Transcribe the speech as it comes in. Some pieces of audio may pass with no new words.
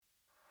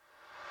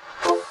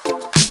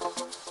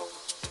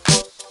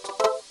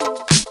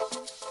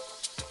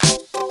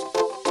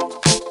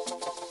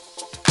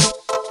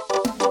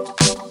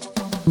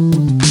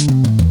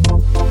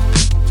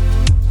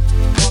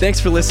Thanks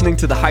for listening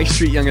to the High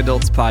Street Young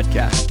Adults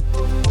podcast.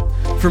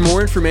 For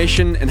more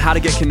information and how to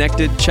get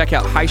connected, check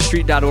out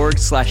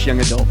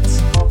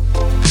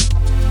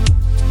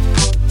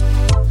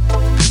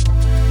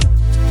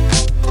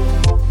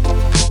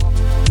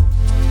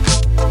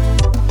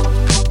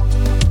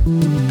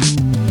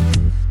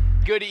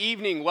Good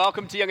evening.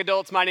 Welcome to Young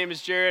Adults. My name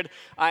is Jared.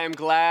 I am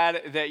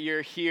glad that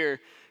you're here.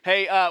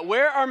 Hey,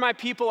 where are my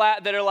people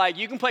at that are like,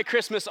 you can play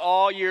Christmas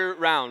all year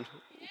round?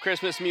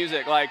 Christmas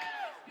music, like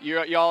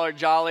y'all are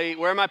jolly.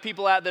 Where are my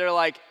people at that are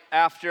like,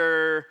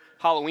 after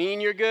Halloween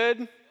you're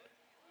good?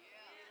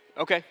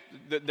 Okay,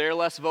 they're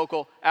less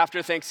vocal.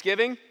 After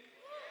Thanksgiving?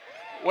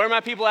 Where are my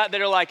people at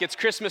that are like, it's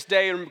Christmas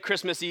Day and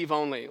Christmas Eve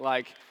only?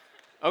 Like,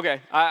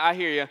 okay, I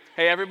hear you.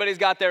 Hey, everybody's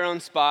got their own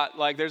spot.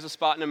 Like, there's a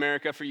spot in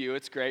America for you.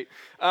 It's great.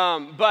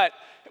 But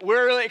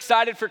we're really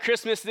excited for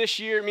Christmas this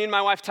year. Me and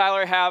my wife,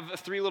 Tyler, have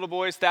 3 little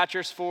boys.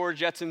 Thatcher's 4,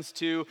 Jetson's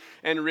 2,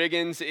 and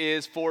Riggins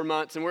is 4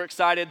 months. And we're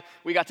excited.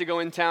 We got to go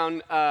in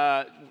town.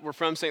 We're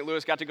from St.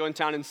 Louis. Got to go in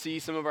town and see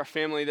some of our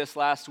family this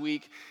last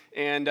week.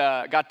 And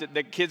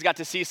the kids got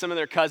to see some of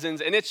their cousins.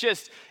 And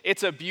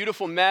it's a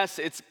beautiful mess.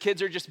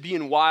 Kids are just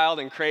being wild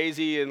and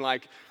crazy and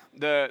like,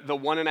 the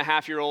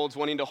 1.5-year-old's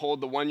wanting to hold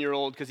the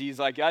 1-year-old because he's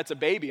like, yeah, it's a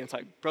baby. And it's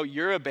like, bro,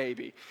 you're a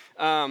baby.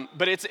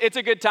 But it's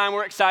a good time.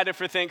 We're excited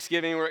for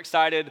Thanksgiving. We're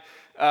excited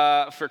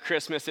for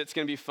Christmas. It's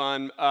going to be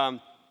fun.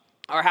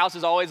 Our house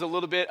is always a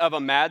little bit of a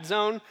mad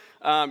zone.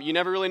 You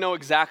never really know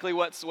exactly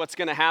what's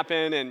going to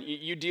happen, and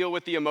you deal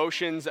with the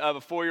emotions of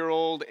a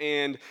 4-year-old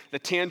and the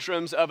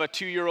tantrums of a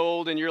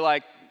 2-year-old, and you're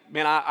like,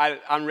 man,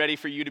 I'm ready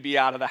for you to be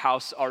out of the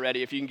house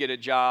already. If you can get a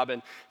job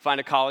and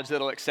find a college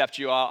that'll accept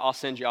you, I'll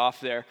send you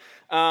off there.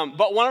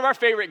 But one of our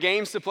favorite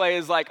games to play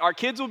is like our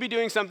kids will be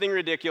doing something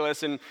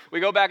ridiculous, and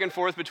we go back and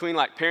forth between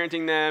like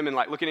parenting them and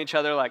like looking at each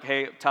other like,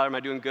 hey, Tyler, am I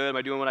doing good? Am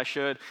I doing what I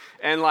should?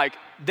 And like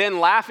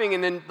then laughing,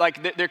 and then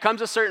like there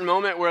comes a certain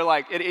moment where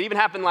like it even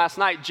happened last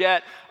night.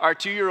 Jet, our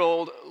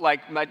 2-year-old,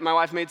 like my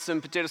wife made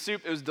some potato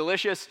soup. It was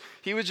delicious.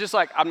 He was just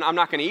like, I'm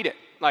not going to eat it.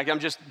 Like, I'm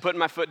just putting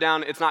my foot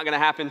down. It's not going to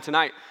happen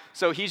tonight.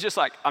 So he's just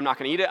like, I'm not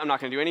going to eat it. I'm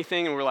not going to do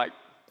anything. And we're like,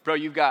 bro,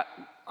 I'm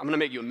going to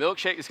make you a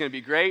milkshake. It's going to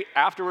be great.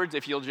 Afterwards,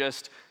 if you'll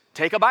just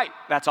take a bite.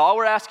 That's all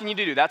we're asking you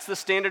to do. That's the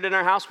standard in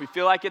our house. We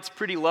feel like it's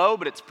pretty low,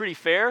 but it's pretty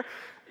fair.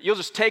 You'll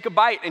just take a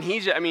bite. And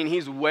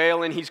he's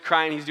wailing. He's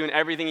crying. He's doing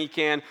everything he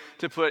can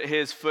to put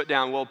his foot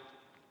down. Well,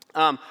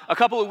 a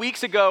couple of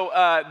weeks ago,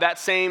 that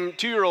same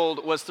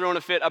 2-year-old was throwing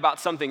a fit about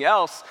something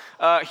else.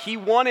 He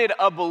wanted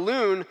a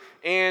balloon,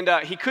 and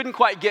he couldn't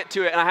quite get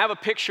to it. And I have a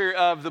picture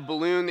of the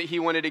balloon that he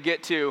wanted to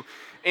get to.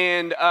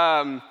 And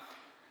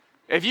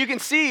if you can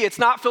see, it's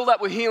not filled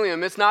up with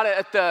helium. It's not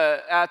at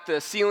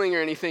the ceiling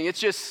or anything. It's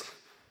just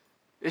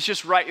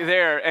right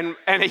there. And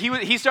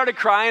he started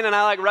crying, and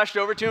I like rushed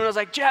over to him, and I was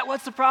like, Jet,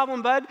 what's the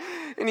problem, bud?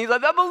 And he's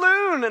like, that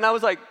balloon. And I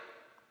was like,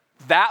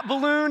 that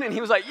balloon? And he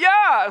was like, yeah.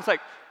 I was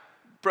like,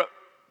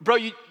 Bro,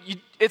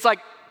 it's like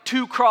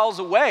 2 crawls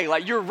away.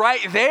 Like, you're right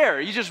there.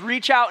 You just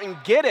reach out and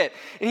get it.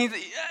 And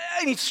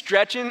he's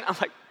stretching. I'm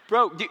like,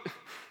 bro,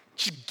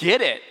 just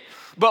get it.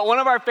 But one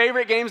of our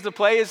favorite games to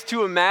play is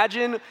to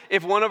imagine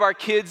if one of our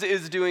kids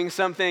is doing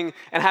something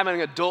and having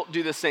an adult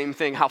do the same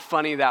thing, how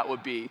funny that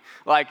would be.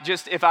 Like,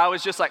 just if I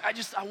was just like, I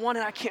want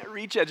it, I can't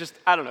reach it.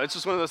 I don't know. It's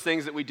just one of those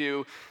things that we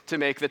do to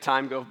make the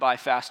time go by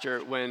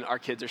faster when our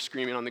kids are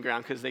screaming on the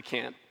ground because they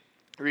can't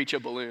reach a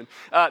balloon.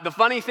 The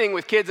funny thing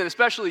with kids, and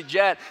especially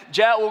Jet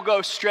will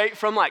go straight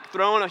from like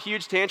throwing a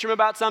huge tantrum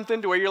about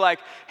something to where you're like,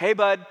 hey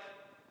bud,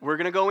 we're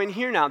gonna go in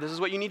here now. This is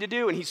what you need to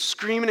do. And he's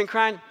screaming and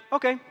crying,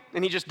 okay.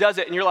 And he just does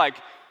it. And you're like,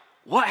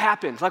 what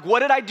happened? Like,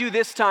 what did I do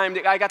this time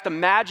that I got the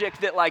magic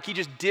that like he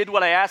just did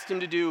what I asked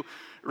him to do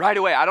right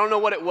away? I don't know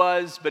what it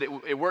was, but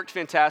it worked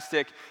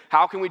fantastic.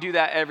 How can we do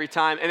that every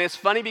time? And it's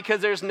funny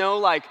because there's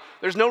no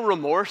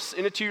remorse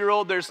in a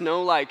 2-year-old. There's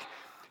no like,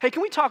 hey,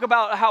 can we talk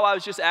about how I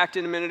was just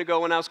acting a minute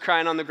ago when I was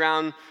crying on the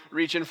ground,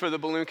 reaching for the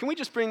balloon? Can we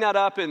just bring that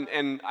up?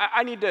 And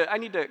I need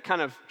to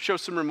kind of show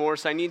some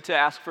remorse. I need to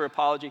ask for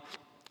apology.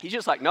 He's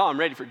just like, no, I'm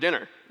ready for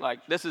dinner.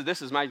 Like, this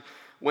is my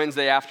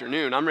Wednesday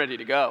afternoon. I'm ready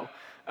to go.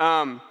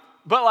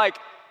 But like,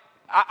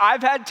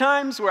 I've had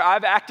times where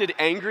I've acted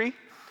angry.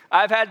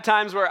 I've had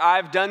times where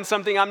I've done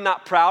something I'm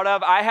not proud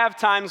of. I have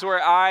times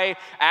where I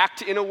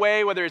act in a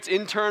way, whether it's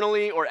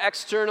internally or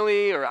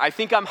externally, or I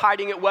think I'm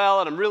hiding it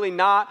well and I'm really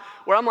not,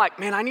 where I'm like,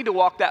 man, I need to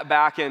walk that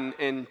back and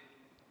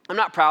I'm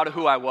not proud of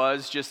who I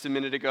was just a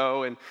minute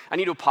ago, and I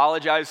need to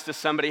apologize to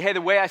somebody. Hey,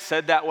 the way I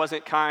said that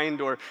wasn't kind,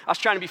 or I was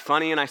trying to be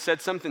funny and I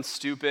said something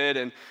stupid,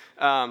 and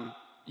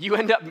you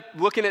end up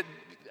looking at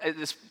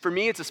for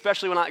me, it's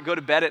especially when I go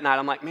to bed at night,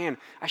 I'm like, man,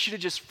 I should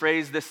have just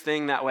phrased this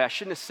thing that way. I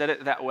shouldn't have said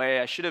it that way.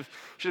 I should have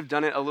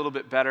done it a little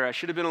bit better. I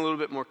should have been a little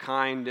bit more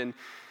kind. And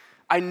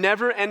I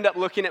never end up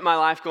looking at my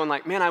life going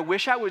like, man, I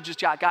wish I would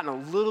just gotten a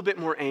little bit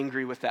more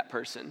angry with that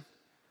person.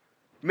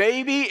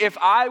 Maybe if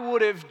I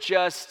would have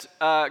just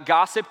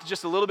gossiped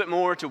just a little bit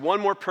more to one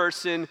more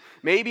person,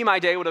 maybe my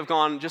day would have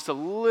gone just a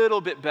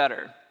little bit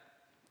better.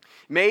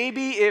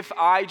 Maybe if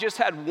I just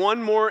had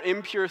one more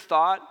impure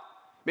thought,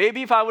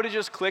 maybe if I would have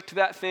just clicked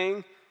that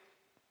thing,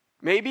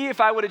 Maybe if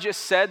I would have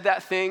just said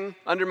that thing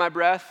under my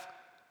breath,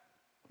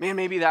 man,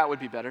 maybe that would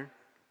be better.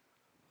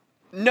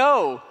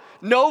 No,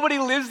 nobody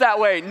lives that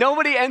way.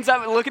 Nobody ends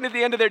up looking at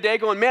the end of their day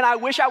going, man, I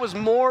wish I was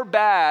more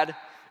bad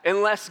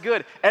and less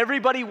good.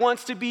 Everybody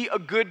wants to be a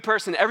good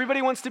person.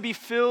 Everybody wants to be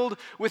filled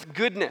with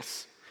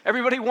goodness.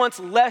 Everybody wants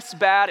less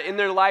bad in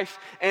their life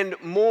and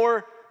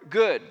more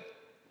good.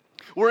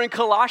 We're in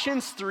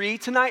Colossians 3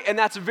 tonight, and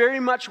that's very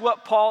much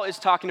what Paul is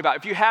talking about.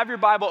 If you have your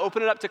Bible,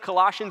 open it up to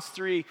Colossians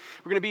 3.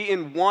 We're going to be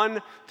in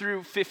 1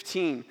 through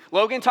 15.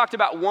 Logan talked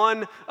about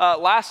 1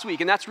 last week,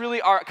 and that's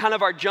really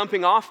our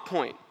jumping off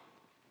point.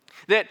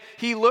 That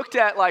he looked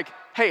at like,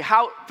 hey,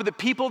 how, for the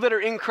people that are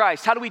in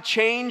Christ, how do we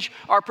change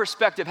our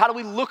perspective? How do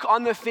we look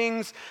on the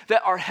things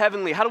that are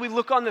heavenly? How do we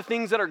look on the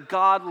things that are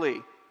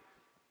godly?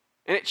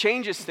 And it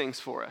changes things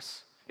for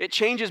us. It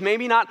changes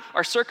maybe not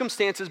our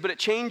circumstances, but it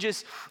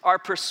changes our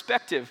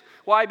perspective.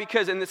 Why?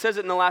 Because, and it says it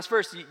in the last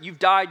verse, you've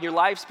died and your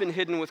life's been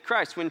hidden with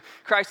Christ. When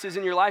Christ is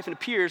in your life and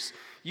appears,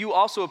 you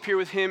also appear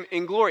with him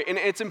in glory. And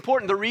it's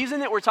important. The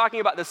reason that we're talking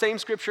about the same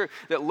scripture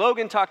that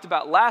Logan talked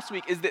about last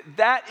week is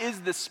that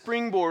is the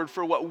springboard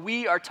for what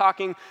we are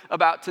talking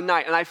about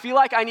tonight. And I feel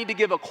like I need to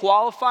give a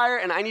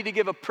qualifier and I need to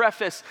give a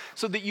preface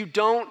so that you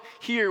don't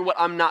hear what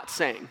I'm not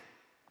saying.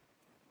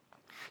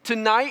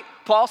 Tonight,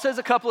 Paul says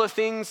a couple of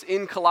things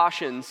in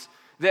Colossians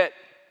that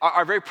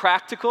are very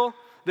practical.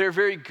 They're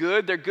very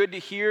good. They're good to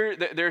hear.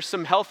 There's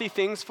some healthy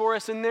things for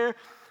us in there.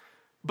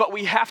 But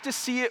we have to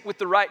see it with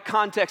the right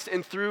context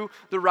and through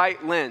the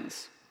right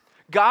lens.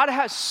 God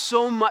has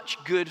so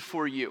much good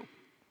for you.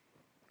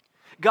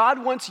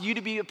 God wants you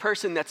to be a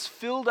person that's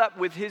filled up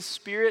with his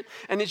Spirit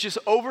and is just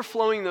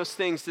overflowing those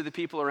things to the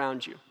people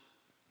around you.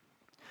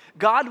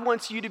 God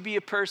wants you to be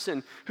a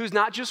person who's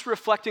not just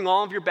reflecting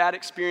all of your bad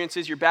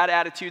experiences, your bad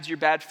attitudes, your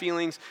bad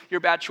feelings, your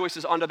bad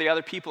choices onto the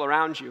other people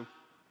around you.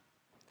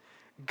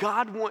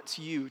 God wants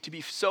you to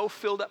be so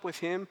filled up with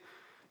him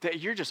that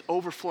you're just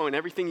overflowing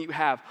everything you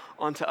have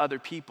onto other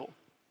people.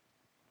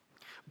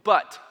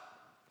 But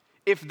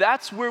if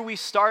that's where we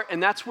start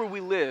and that's where we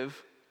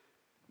live,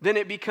 then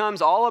it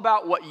becomes all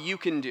about what you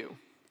can do.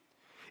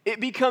 It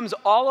becomes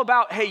all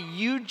about, hey,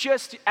 you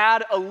just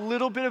add a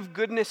little bit of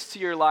goodness to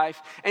your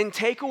life and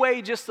take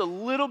away just a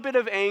little bit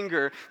of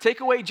anger, take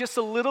away just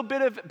a little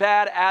bit of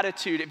bad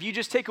attitude. If you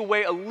just take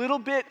away a little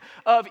bit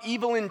of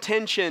evil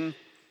intention,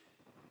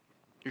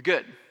 you're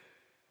good.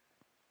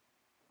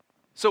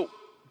 So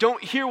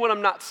don't hear what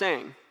I'm not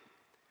saying.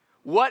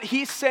 What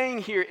he's saying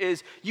here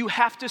is you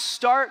have to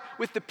start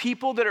with the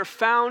people that are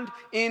found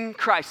in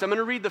Christ. I'm going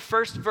to read the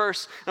first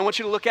verse, and I want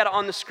you to look at it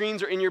on the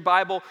screens or in your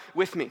Bible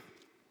with me.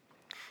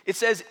 It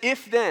says,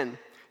 if then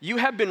you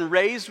have been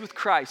raised with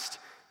Christ,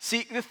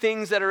 seek the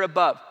things that are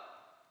above.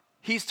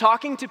 He's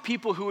talking to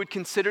people who would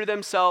consider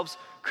themselves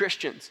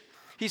Christians.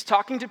 He's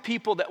talking to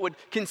people that would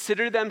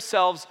consider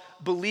themselves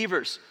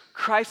believers,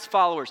 Christ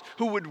followers,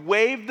 who would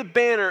wave the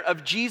banner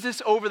of Jesus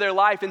over their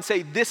life and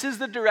say, this is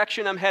the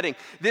direction I'm heading.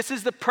 This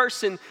is the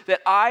person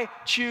that I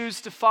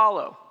choose to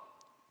follow.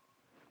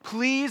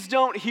 Please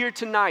don't hear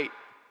tonight,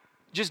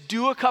 just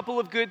do a couple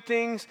of good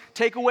things,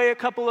 take away a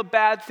couple of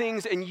bad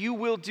things, and you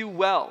will do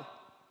well.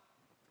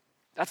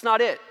 That's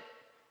not it.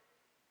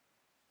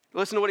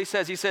 Listen to what he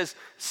says. He says,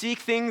 seek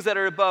things that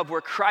are above where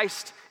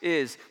Christ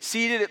is,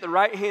 seated at the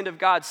right hand of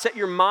God. Set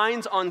your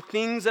minds on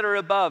things that are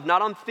above,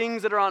 not on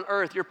things that are on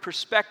earth. Your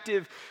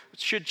perspective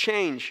should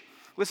change.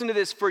 Listen to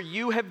this. For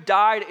you have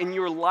died and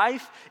your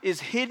life is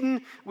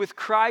hidden with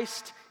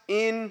Christ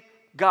in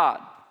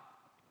God.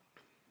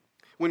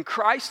 When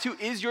Christ, who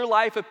is your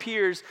life,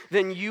 appears,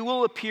 then you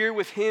will appear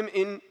with him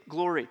in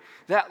glory.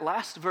 That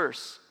last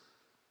verse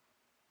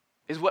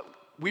is what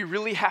we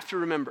really have to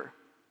remember.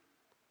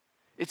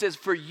 It says,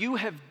 for you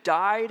have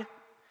died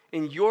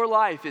and your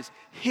life is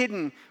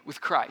hidden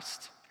with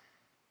Christ.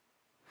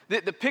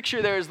 The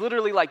picture there is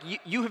literally like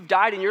you have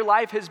died and your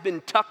life has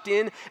been tucked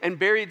in and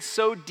buried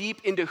so deep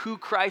into who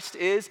Christ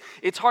is,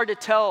 it's hard to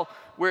tell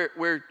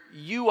where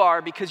you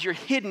are because you're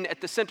hidden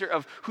at the center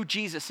of who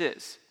Jesus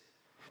is.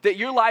 That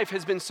your life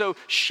has been so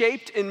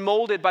shaped and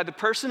molded by the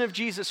person of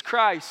Jesus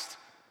Christ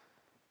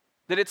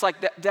that it's like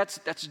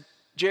that's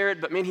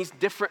Jared, but man, he's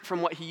different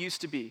from what he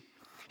used to be.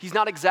 He's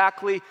not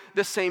exactly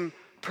the same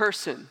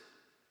person.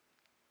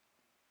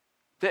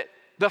 That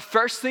the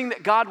first thing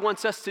that God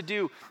wants us to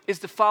do is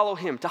to follow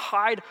him, to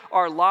hide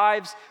our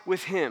lives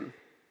with him.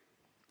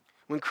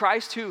 When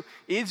Christ, who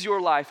is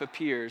your life,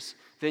 appears,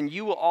 then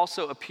you will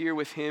also appear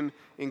with him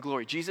in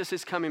glory. Jesus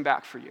is coming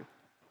back for you.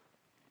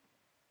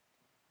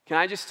 Can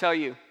I just tell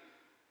you,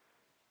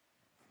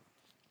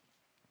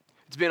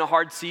 it's been a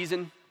hard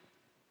season.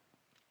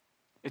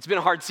 It's been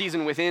a hard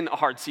season within a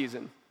hard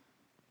season.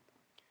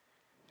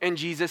 And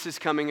Jesus is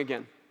coming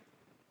again.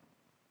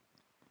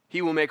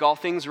 He will make all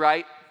things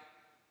right.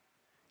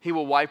 He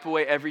will wipe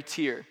away every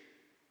tear.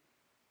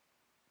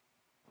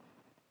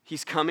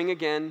 He's coming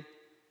again.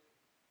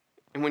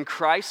 And when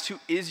Christ, who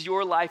is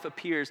your life,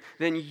 appears,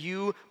 then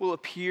you will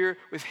appear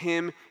with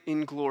him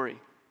in glory.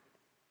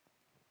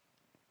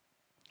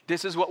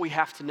 This is what we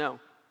have to know.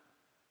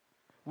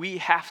 We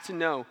have to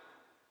know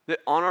that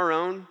on our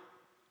own,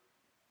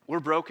 we're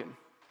broken.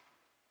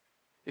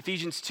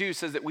 Ephesians 2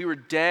 says that we were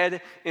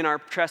dead in our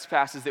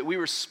trespasses, that we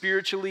were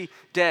spiritually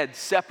dead,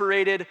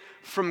 separated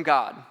from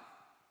God,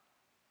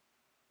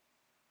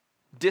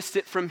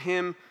 distant from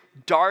Him,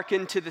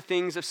 darkened to the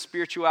things of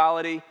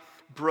spirituality,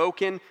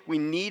 broken. We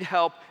need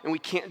help, and we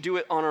can't do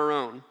it on our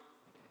own.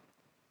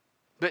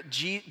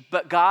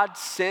 But God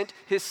sent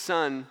His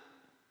Son,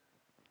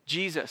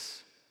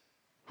 Jesus,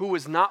 who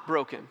was not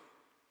broken,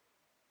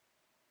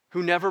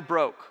 who never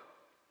broke,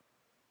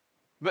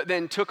 but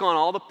then took on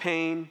all the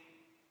pain,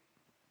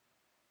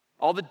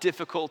 all the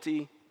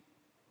difficulty,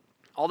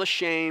 all the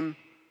shame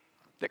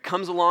that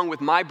comes along with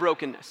my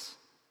brokenness,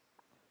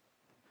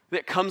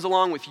 that comes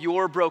along with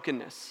your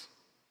brokenness.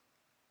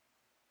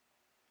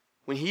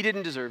 When He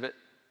didn't deserve it,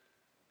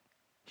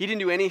 He didn't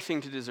do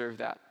anything to deserve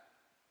that,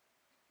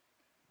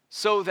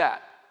 so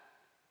that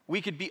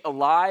we could be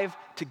alive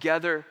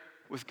together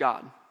with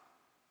God.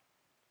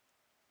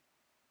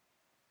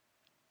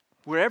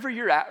 Wherever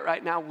you're at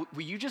right now,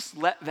 will you just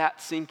let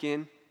that sink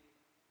in?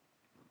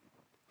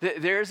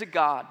 That there's a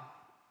God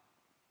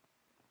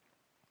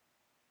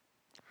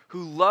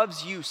who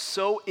loves you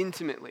so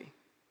intimately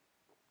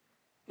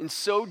and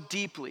so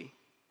deeply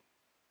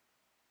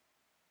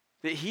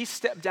that He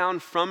stepped down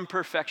from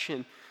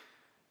perfection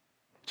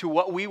to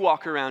what we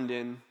walk around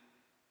in.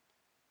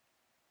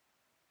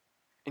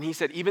 And He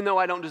said, even though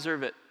I don't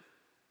deserve it,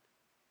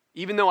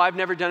 even though I've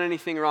never done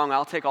anything wrong,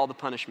 I'll take all the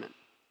punishment.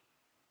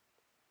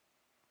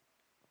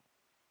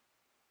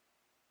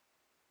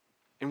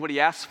 And what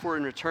He asks for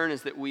in return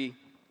is that we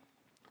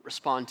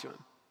respond to Him.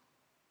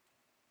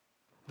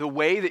 The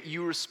way that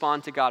you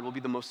respond to God will be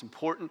the most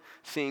important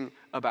thing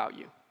about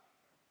you.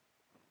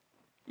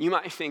 You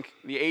might think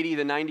the 80,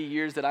 the 90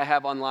 years that I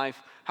have on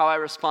life, how I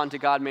respond to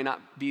God may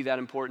not be that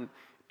important.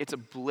 It's a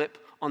blip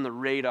on the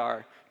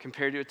radar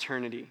compared to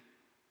eternity.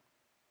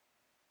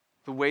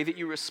 The way that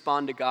you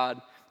respond to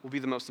God will be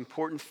the most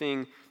important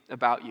thing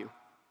about you.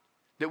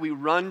 That we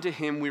run to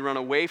Him, we run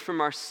away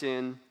from our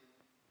sin,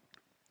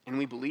 and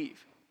we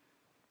believe.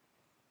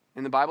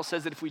 And the Bible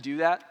says that if we do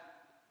that,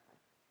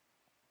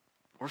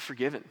 we're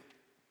forgiven.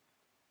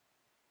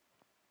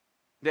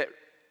 That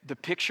the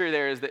picture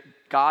there is that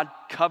God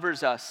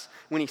covers us.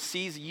 When He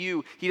sees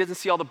you, He doesn't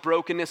see all the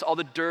brokenness, all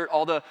the dirt,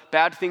 all the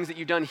bad things that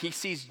you've done. He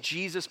sees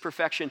Jesus'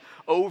 perfection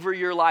over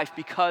your life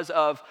because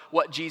of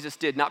what Jesus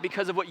did. Not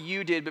because of what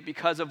you did, but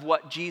because of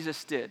what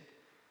Jesus did.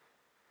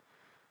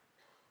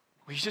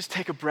 Will you just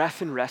take a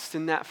breath and rest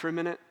in that for a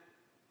minute?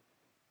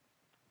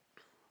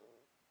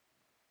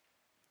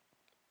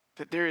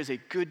 That there is a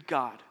good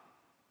God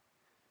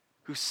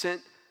who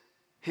sent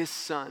His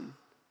Son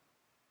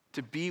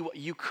to be what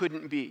you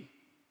couldn't be.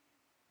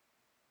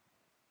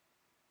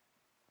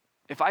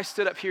 If I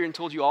stood up here and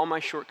told you all my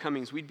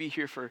shortcomings, we'd be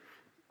here for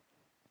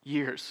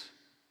years.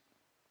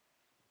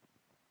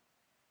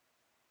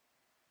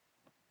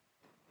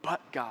 But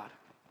God,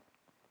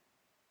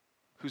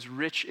 who's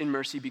rich in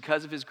mercy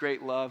because of His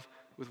great love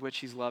with which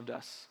He's loved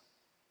us,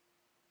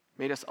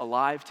 made us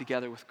alive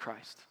together with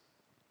Christ.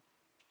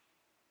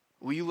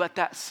 Will you let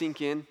that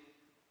sink in?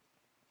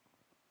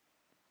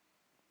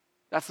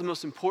 That's the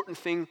most important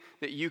thing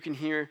that you can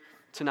hear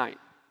tonight.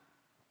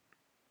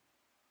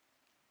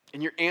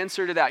 And your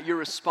answer to that, your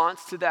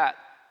response to that,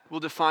 will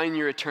define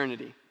your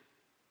eternity.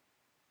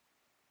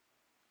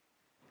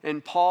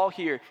 And Paul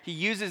here, he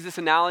uses this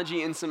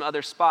analogy in some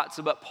other spots,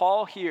 but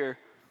Paul here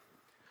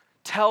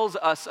tells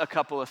us a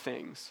couple of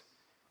things.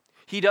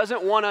 He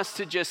doesn't want us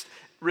to just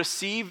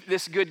receive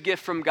this good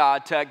gift from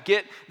God, to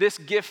get this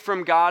gift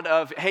from God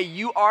of, hey,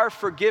 you are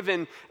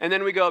forgiven, and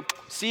then we go,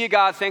 see you,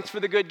 God, thanks for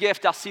the good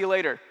gift, I'll see you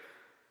later.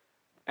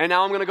 And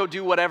now I'm going to go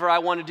do whatever I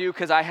want to do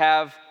because I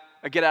have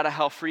a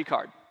get-out-of-hell-free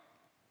card.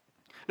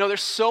 No,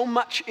 there's so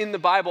much in the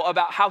Bible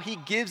about how He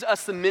gives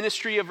us the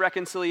ministry of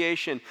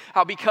reconciliation,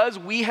 how because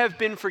we have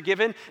been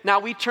forgiven, now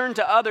we turn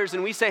to others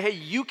and we say, hey,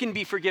 you can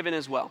be forgiven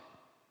as well.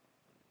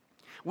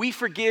 We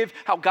forgive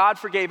how God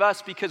forgave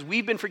us because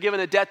we've been forgiven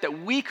a debt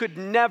that we could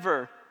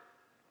never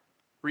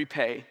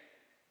repay.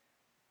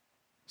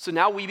 So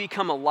now we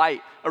become a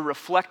light, a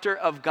reflector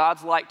of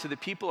God's light to the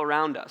people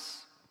around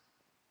us.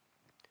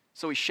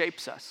 So He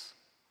shapes us.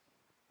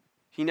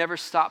 He never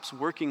stops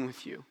working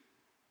with you.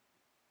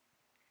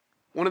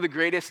 One of the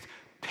greatest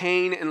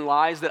pain and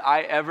lies that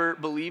I ever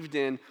believed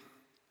in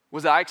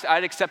was that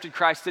I'd accepted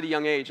Christ at a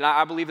young age. And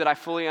I believe that I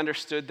fully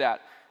understood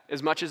that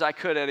as much as I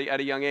could at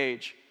a young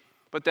age.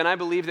 But then I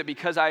believed that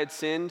because I had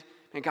sinned,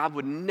 and God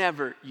would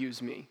never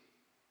use me.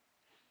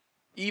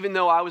 Even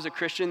though I was a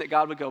Christian, that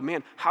God would go,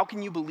 man, how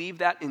can you believe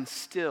that and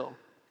still?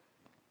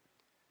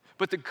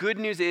 But the good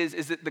news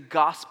is that the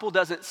gospel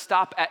doesn't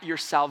stop at your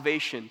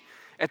salvation,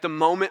 at the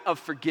moment of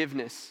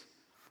forgiveness.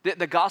 That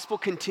the gospel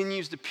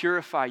continues to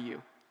purify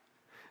you.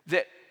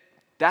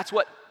 That's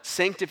what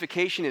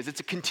sanctification is. It's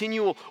a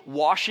continual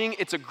washing.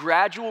 It's a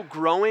gradual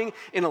growing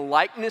in a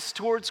likeness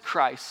towards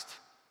Christ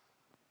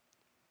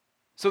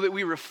so that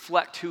we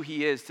reflect who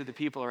He is to the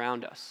people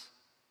around us.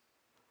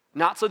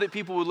 Not so that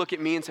people would look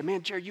at me and say,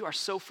 man, Jared, you are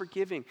so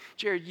forgiving.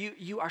 Jared,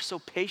 you are so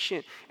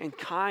patient and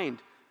kind.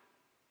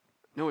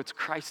 No, it's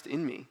Christ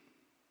in me.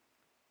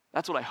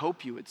 That's what I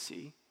hope you would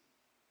see.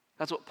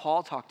 That's what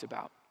Paul talked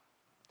about.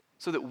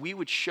 So that we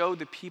would show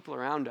the people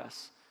around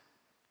us,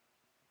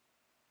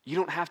 you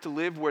don't have to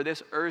live where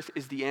this earth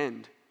is the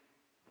end.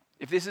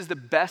 If this is the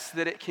best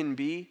that it can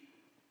be,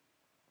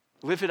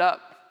 live it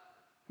up.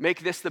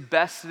 Make this the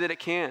best that it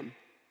can.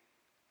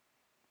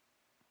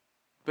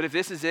 But if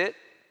this is it,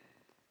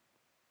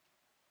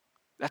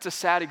 that's a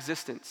sad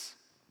existence.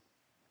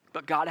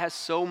 But God has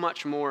so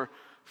much more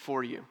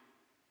for you.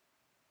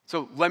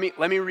 So let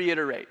me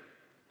reiterate.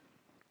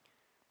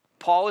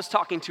 Paul is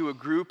talking to a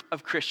group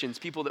of Christians,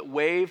 people that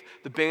wave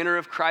the banner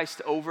of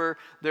Christ over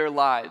their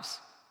lives.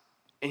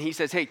 And he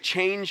says, hey,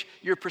 change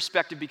your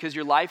perspective because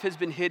your life has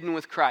been hidden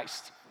with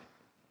Christ.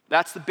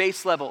 That's the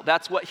base level.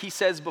 That's what he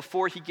says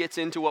before he gets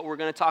into what we're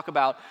going to talk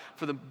about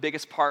for the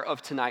biggest part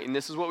of tonight. And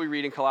this is what we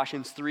read in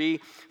Colossians 3,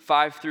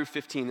 5 through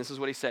 15. This is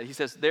what he said. He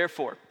says,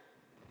 therefore,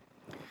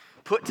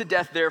 put to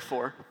death,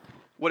 therefore,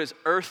 what is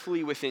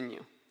earthly within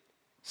you: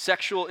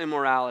 sexual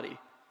immorality,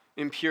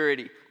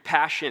 impurity,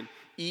 passion,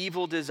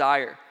 evil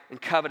desire,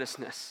 and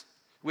covetousness,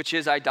 which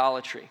is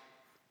idolatry.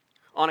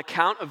 On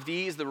account of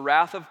these, the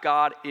wrath of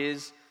God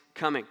is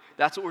coming.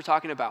 That's what we're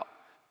talking about.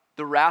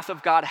 The wrath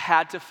of God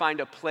had to find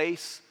a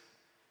place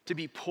to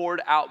be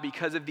poured out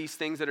because of these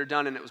things that are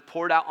done, and it was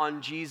poured out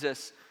on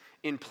Jesus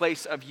in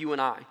place of you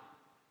and I.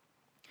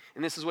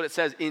 And this is what it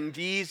says: in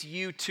these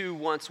you too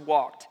once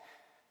walked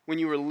when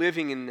you were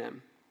living in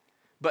them,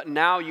 but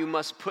now you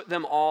must put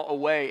them all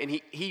away.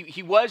 And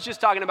he was just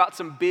talking about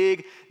some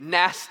big,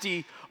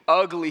 nasty,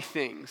 ugly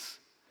things.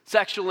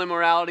 Sexual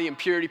immorality,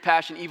 impurity,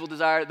 passion, evil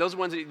desire. Those are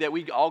ones that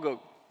we all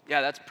go, yeah,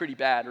 that's pretty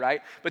bad,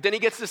 right? But then he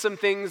gets to some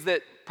things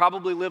that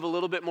probably live a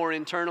little bit more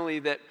internally,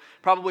 that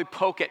probably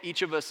poke at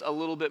each of us a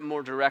little bit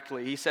more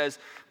directly. He says,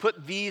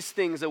 put these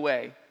things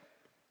away: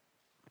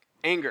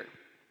 anger,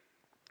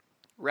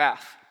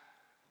 wrath,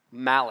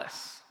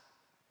 malice.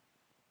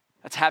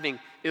 That's having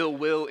ill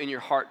will in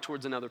your heart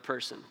towards another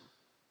person.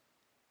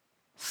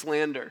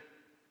 Slander,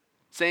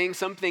 saying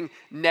something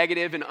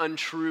negative and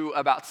untrue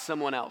about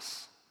someone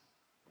else.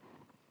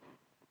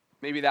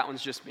 Maybe that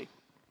one's just me.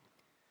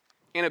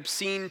 And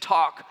obscene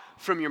talk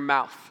from your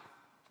mouth.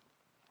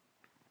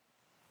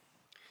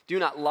 Do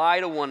not lie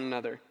to one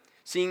another,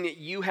 seeing that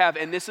you have,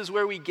 and this is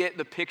where we get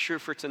the picture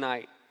for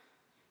tonight,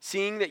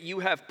 seeing that you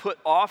have put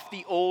off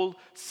the old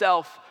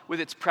self with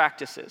its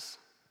practices,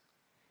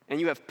 and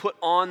you have put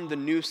on the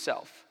new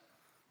self,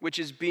 which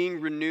is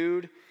being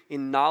renewed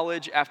in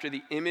knowledge after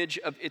the image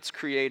of its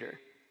creator.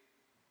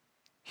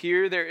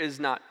 Here there is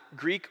not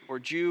Greek or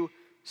Jew,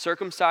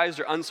 circumcised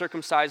or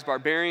uncircumcised,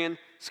 barbarian,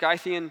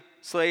 Scythian,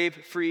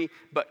 slave, free,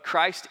 but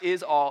Christ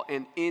is all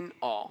and in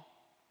all.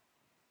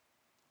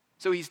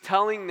 So he's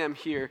telling them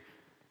here,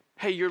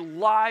 hey, your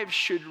lives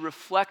should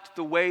reflect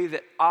the way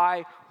that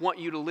I want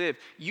you to live.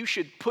 You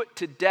should put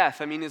to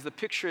death, is the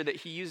picture that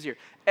he used here,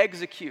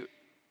 execute.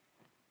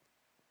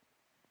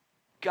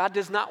 God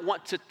does not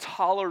want to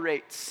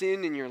tolerate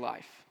sin in your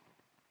life.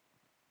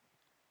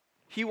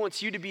 He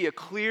wants you to be a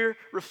clear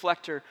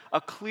reflector, a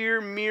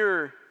clear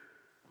mirror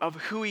of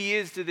who he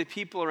is to the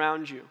people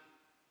around you.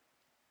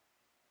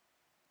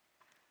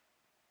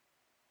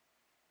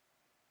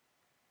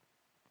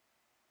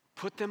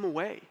 Put them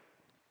away.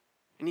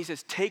 And he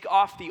says, take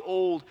off the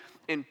old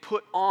and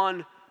put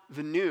on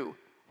the new.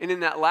 And in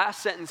that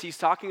last sentence, he's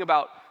talking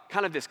about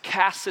kind of this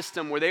caste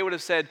system where they would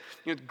have said,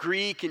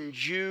 Greek and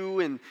Jew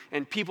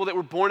and people that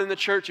were born in the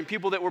church and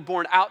people that were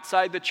born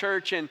outside the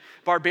church, and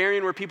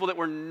barbarian were people that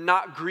were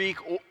not Greek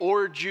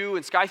or Jew,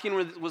 and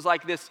Scythian was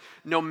like this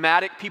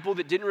nomadic people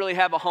that didn't really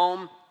have a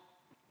home.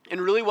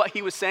 And really what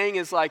he was saying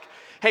is like,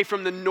 hey,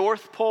 from the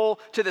North Pole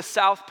to the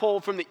South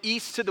Pole, from the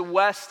east to the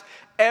west,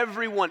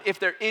 everyone, if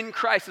they're in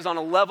Christ, is on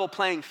a level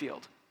playing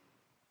field.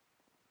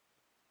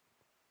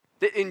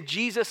 That in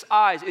Jesus'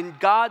 eyes, in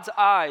God's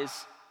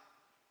eyes,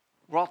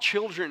 we're all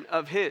children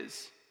of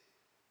his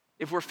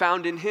if we're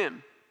found in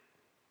him.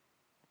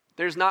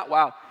 There's not,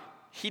 wow,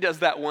 he does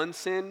that one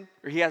sin,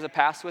 or he has a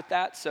past with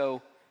that,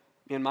 so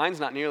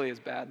mine's not nearly as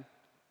bad.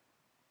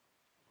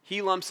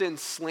 He lumps in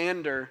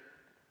slander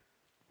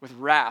with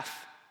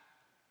wrath.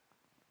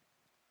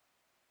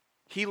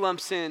 He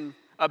lumps in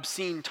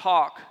obscene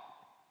talk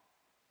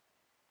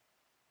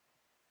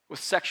with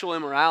sexual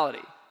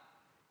immorality.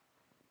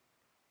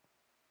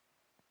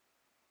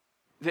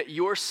 That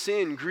your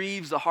sin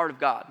grieves the heart of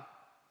God.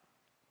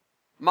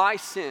 My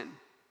sin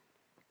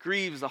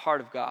grieves the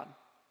heart of God.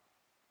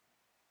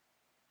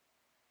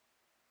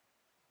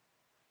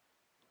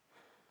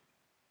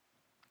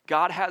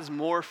 God has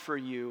more for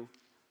you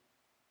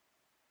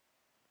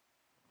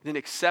than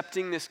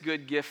accepting this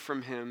good gift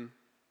from him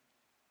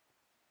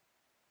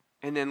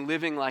and then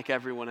living like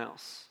everyone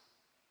else.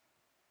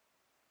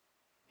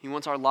 He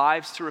wants our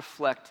lives to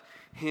reflect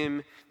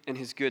him and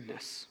his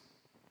goodness.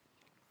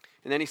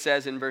 And then he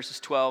says in verses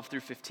 12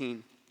 through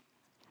 15,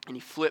 And he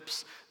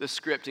flips the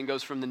script and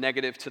goes from the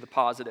negative to the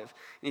positive.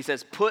 And he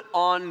says, put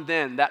on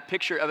then, that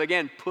picture of,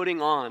 again,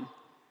 putting on,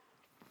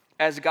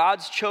 as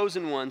God's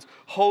chosen ones,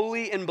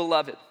 holy and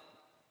beloved.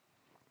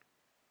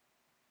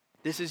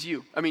 This is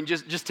you. I mean,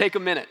 just take a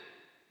minute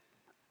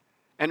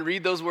and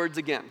read those words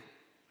again.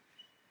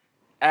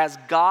 As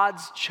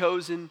God's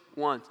chosen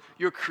ones,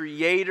 your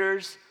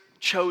Creator's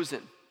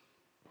chosen,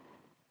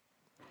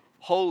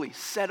 holy,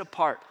 set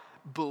apart,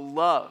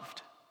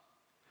 beloved.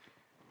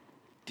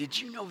 Did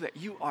you know that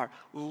you are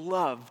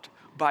loved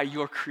by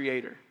your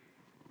Creator?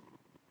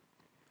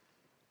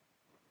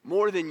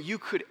 More than you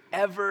could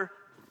ever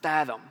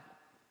fathom,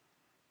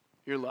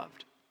 you're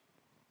loved.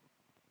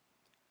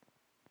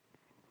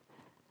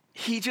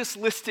 He just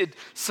listed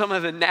some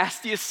of the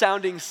nastiest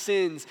sounding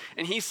sins,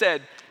 and he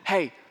said,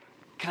 hey,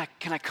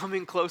 can I come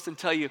in close and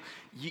tell you,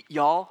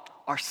 y'all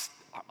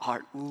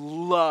are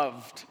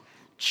loved,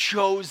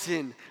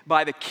 chosen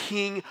by the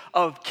King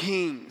of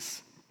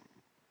Kings.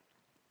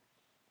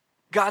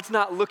 God's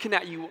not looking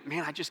at you,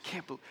 man, I just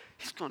can't believe.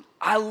 He's going,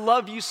 I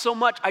love you so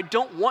much. I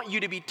don't want you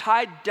to be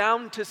tied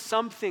down to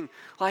something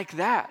like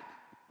that.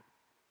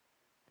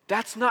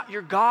 That's not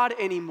your God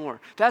anymore.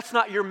 That's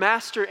not your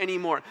master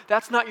anymore.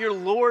 That's not your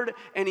Lord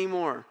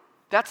anymore.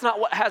 That's not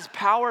what has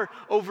power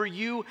over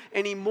you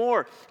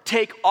anymore.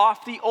 Take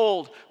off the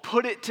old,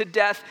 put it to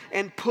death,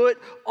 and put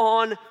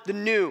on the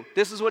new.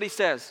 This is what he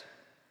says.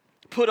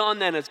 Put on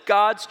then as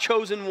God's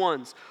chosen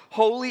ones,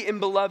 holy and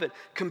beloved,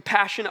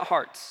 compassionate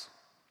hearts,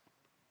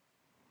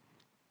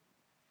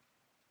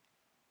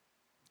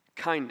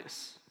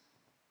 kindness,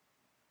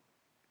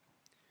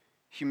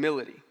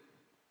 humility,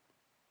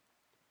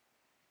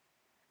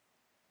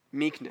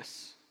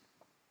 meekness,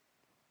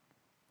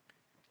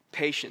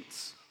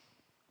 patience,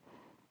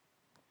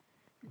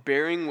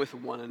 bearing with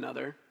one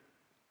another.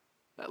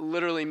 That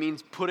literally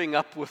means putting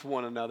up with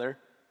one another.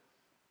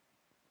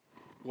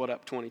 What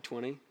up,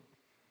 2020?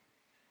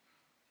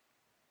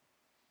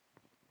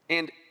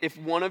 And if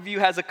one of you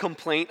has a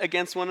complaint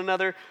against one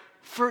another,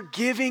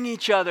 forgiving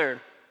each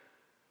other.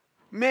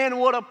 Man,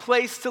 what a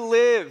place to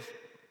live.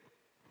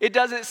 It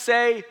doesn't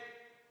say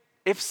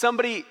if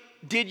somebody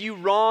did you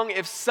wrong,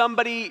 if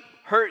somebody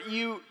hurt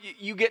you,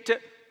 you get to.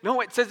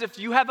 No, it says if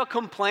you have a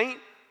complaint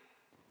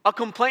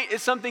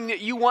is something that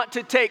you want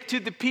to take to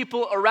the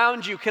people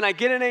around you. Can I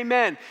get an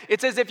amen?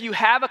 It says if you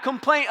have a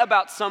complaint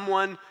about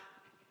someone,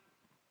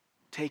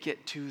 take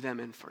it to them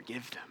and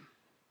forgive them.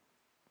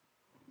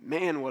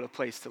 Man, what a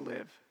place to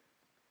live.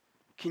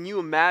 Can you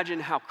imagine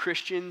how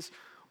Christians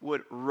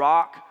would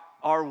rock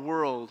our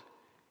world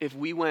if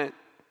we went,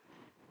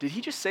 did he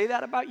just say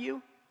that about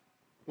you?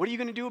 What are you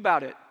going to do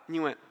about it? And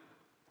you went,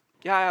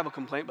 yeah, I have a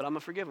complaint, but I'm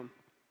going to forgive him.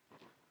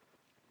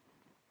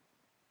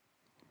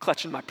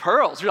 Clutching my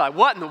pearls. You're like,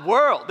 what in the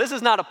world? This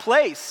is not a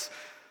place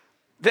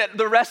that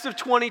the rest of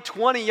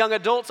 2020 young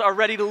adults are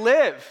ready to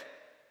live.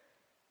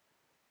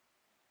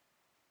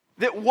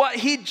 That what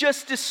he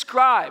just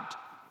described,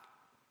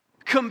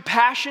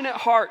 compassionate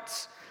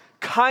hearts,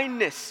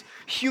 kindness,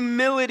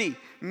 humility,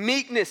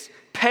 meekness,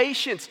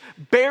 patience,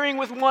 bearing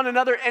with one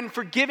another and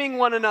forgiving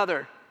one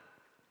another,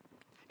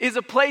 is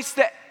a place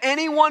that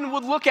anyone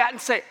would look at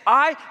and say,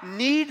 I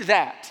need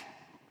that.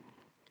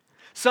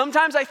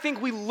 Sometimes I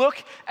think we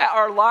look at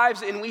our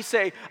lives and we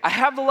say, I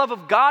have the love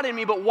of God in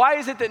me, but why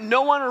is it that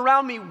no one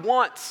around me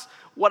wants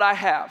what I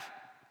have?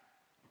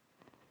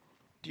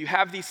 Do you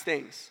have these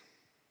things?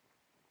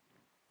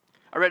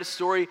 I read a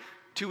story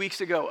 2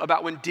 weeks ago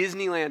about when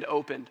Disneyland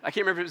opened. I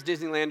can't remember if it was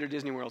Disneyland or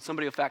Disney World.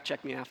 Somebody will fact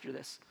check me after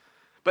this.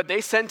 But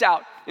they sent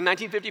out, in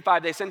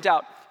 1955, they sent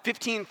out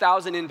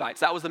 15,000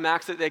 invites. That was the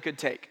max that they could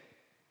take.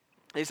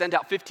 They sent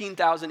out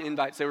 15,000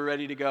 invites. They were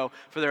ready to go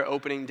for their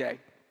opening day.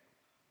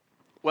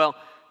 Well,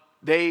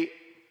 they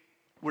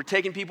were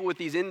taking people with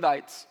these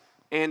invites,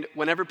 and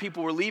whenever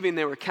people were leaving,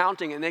 they were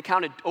counting, and they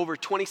counted over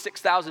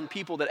 26,000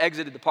 people that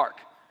exited the park.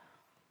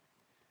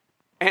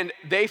 And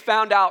they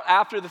found out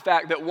after the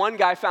fact that one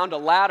guy found a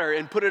ladder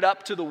and put it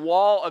up to the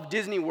wall of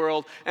Disney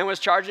World and was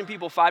charging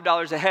people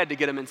 $5 a head to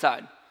get them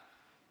inside.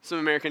 Some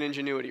American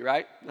ingenuity,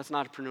 right? That's an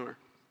entrepreneur.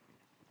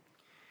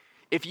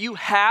 If you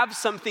have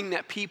something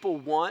that people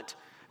want,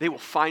 they will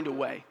find a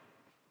way.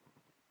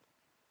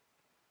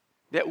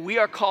 That we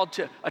are called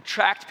to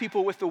attract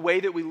people with the way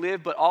that we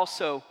live, but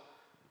also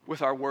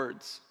with our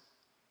words.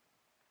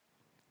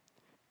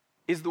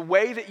 Is the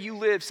way that you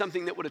live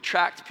something that would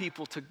attract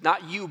people to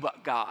not you,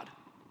 but God?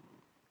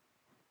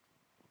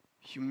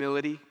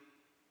 Humility,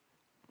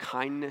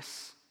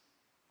 kindness.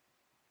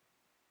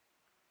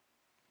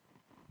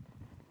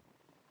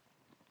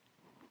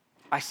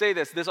 I say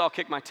this all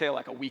kicked my tail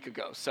like a week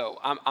ago, so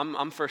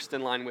I'm first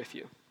in line with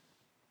you.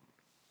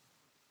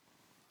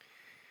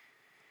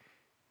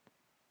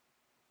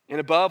 And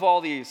above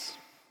all these,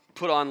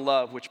 put on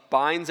love, which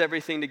binds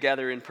everything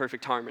together in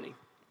perfect harmony.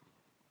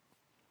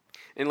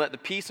 And let the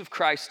peace of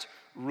Christ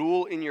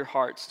rule in your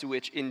hearts, to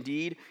which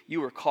indeed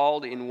you are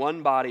called in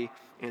one body,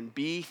 and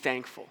be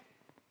thankful.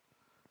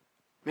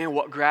 Man,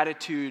 what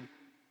gratitude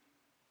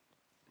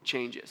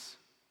changes.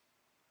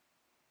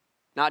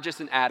 Not just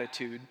an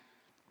attitude,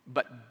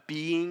 but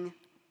being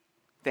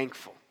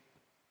thankful.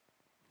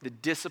 The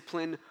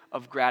discipline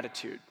of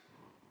gratitude.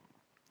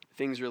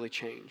 Things really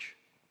change.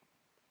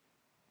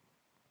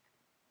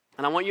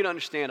 And I want you to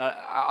understand,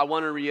 I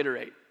want to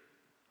reiterate,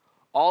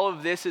 all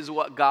of this is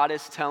what God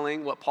is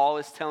telling, what Paul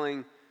is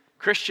telling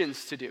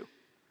Christians to do.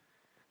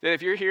 That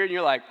if you're here and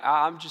you're like,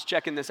 I'm just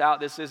checking this out,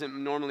 this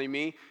isn't normally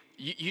me,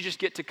 you just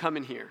get to come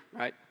in here,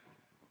 right?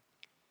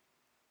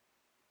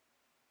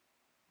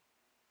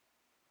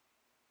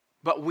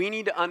 But we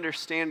need to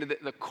understand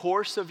that the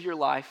course of your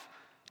life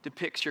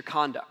depicts your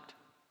conduct.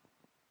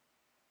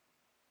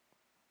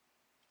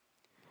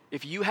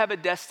 If you have a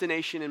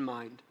destination in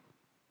mind,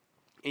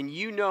 and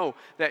you know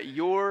that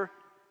your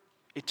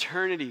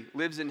eternity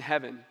lives in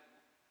heaven,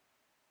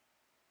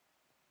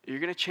 you're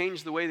going to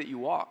change the way that you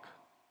walk.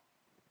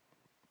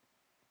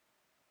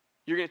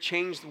 You're going to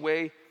change the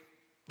way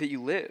that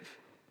you live.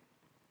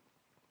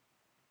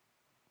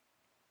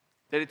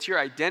 That it's your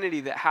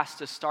identity that has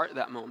to start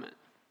that moment.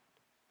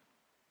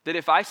 That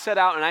if I set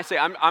out and I say,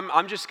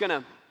 I'm just going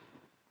to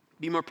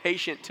be more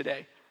patient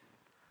today,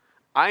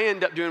 I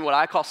end up doing what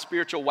I call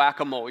spiritual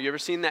whack-a-mole. You ever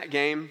seen that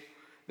game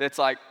that's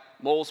like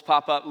moles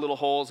pop up, little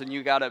holes, and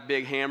you got a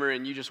big hammer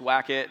and you just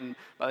whack it, and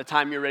by the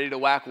time you're ready to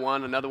whack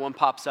one, another one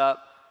pops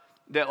up?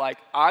 That like,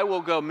 I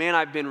will go, man,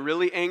 I've been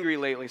really angry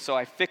lately, so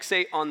I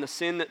fixate on the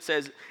sin that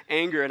says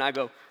anger, and I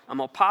go, I'm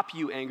going to pop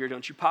you, anger,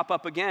 don't you pop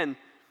up again.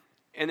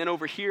 And then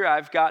over here,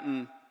 I've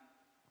gotten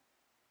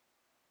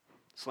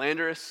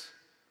slanderous.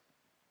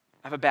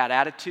 I have a bad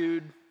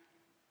attitude.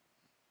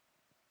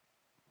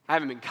 I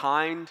haven't been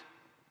kind.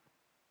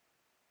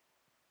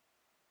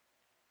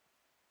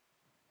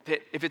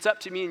 That if it's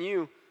up to me and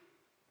you,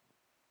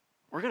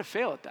 we're going to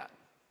fail at that.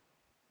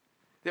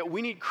 That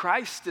we need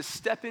Christ to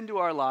step into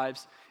our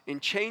lives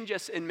and change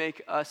us and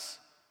make us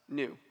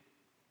new.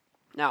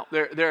 Now,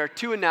 there are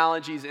two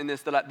analogies in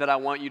this that I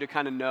want you to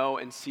kind of know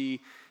and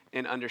see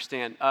and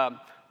understand.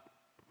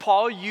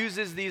 Paul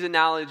uses these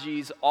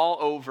analogies all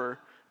over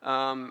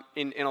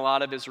in a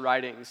lot of his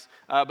writings.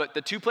 But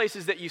the two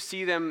places that you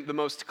see them the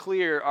most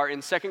clear are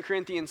in 2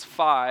 Corinthians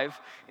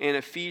 5 and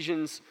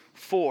Ephesians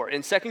 4.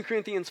 In 2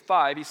 Corinthians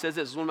 5, he says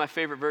this is one of my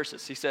favorite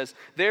verses. He says,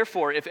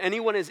 therefore, if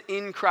anyone is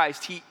in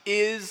Christ, he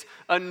is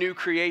a new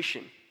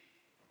creation.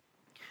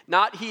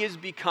 Not he is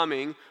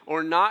becoming,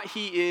 or not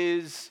he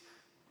is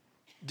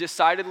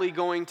decidedly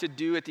going to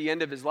do at the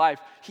end of his life.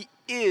 He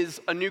is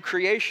a new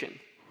creation.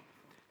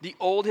 The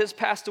old has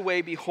passed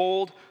away,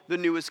 behold, the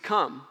new has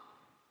come.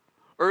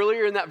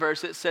 Earlier in that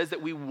verse, it says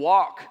that we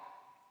walk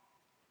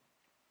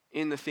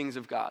in the things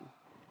of God.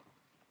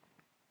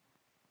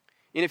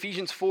 In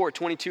Ephesians 4,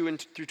 22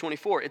 through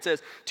 24, it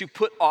says to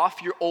put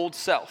off your old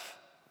self,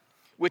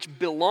 which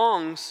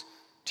belongs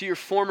to your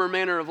former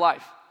manner of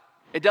life.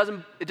 It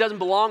doesn't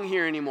belong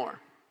here anymore.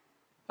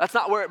 That's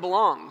not where it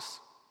belongs.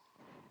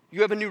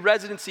 You have a new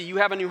residency. You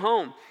have a new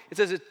home. It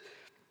says it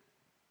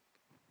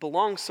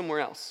belongs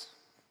somewhere else.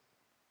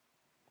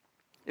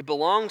 It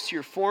belongs to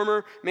your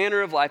former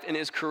manner of life and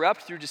is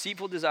corrupt through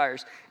deceitful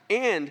desires,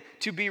 and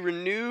to be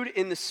renewed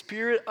in the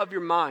spirit of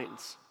your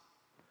minds.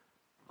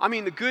 I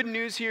mean, the good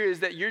news here is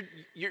that you're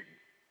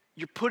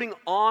putting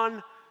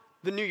on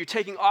the new, you're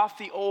taking off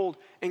the old,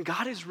 and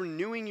God is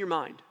renewing your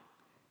mind.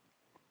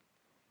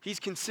 He's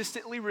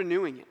consistently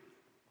renewing it.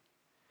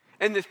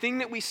 And the thing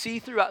that we see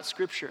throughout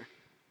Scripture,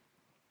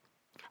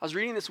 I was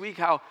reading this week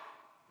how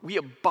we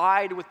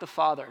abide with the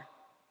Father.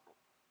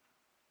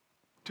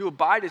 To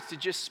abide is to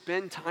just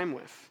spend time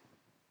with.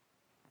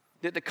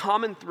 That the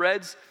common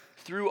threads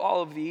through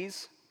all of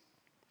these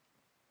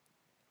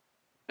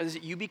is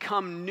that you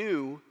become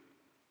new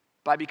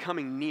by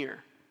becoming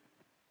near.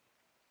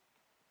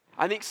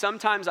 I think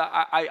sometimes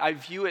I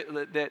view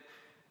it that,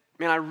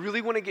 man, I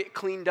really want to get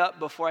cleaned up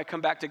before I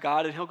come back to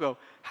God, and he'll go,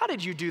 how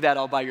did you do that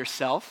all by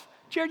yourself?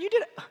 Jared, you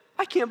did it.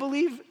 I can't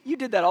believe you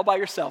did that all by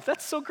yourself.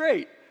 That's so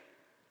great.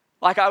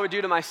 Like I would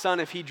do to my son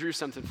if he drew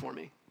something for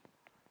me.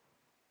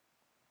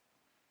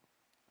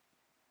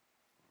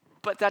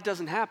 But that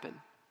doesn't happen.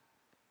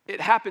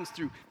 It happens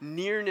through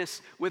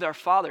nearness with our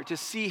Father, to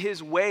see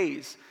his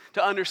ways,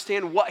 to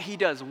understand what he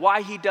does,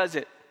 why he does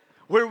it,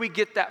 where we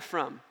get that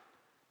from.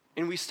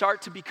 And we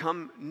start to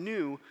become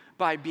new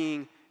by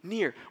being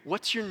near.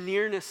 What's your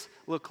nearness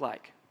look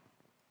like?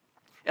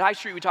 At High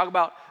Street, we talk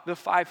about the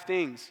 5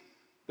 things.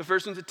 The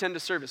first one's attend to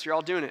service. You're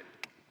all doing it.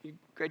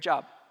 Great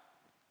job.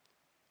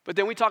 But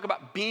then we talk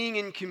about being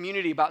in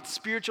community, about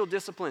spiritual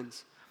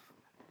disciplines.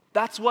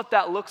 That's what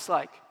that looks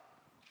like.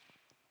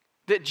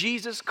 That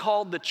Jesus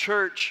called the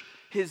church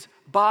his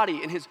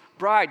body and his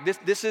bride.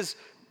 This is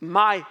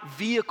my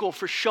vehicle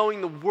for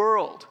showing the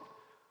world.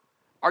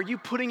 Are you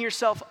putting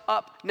yourself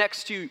up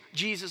next to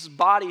Jesus'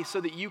 body so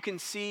that you can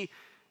see,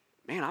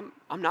 man,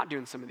 I'm not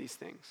doing some of these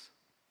things.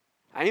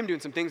 I am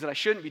doing some things that I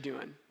shouldn't be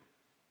doing.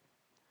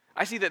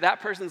 I see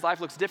that person's life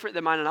looks different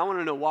than mine, and I want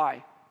to know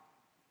why.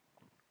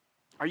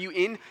 Are you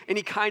in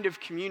any kind of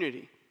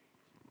community?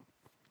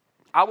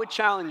 I would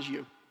challenge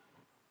you.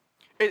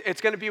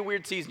 It's going to be a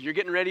weird season. You're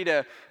getting ready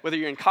to, whether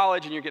you're in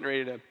college and you're getting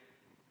ready to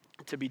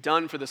to be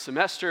done for the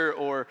semester,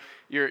 or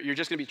you're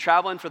just going to be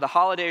traveling for the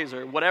holidays,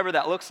 or whatever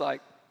that looks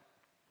like,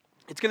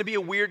 it's going to be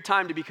a weird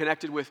time to be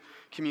connected with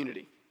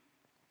community.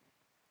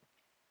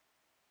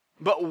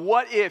 But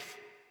what if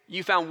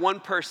you found one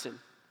person?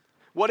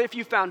 What if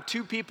you found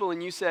two people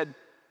and you said,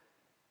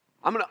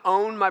 I'm going to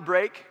own my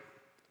break.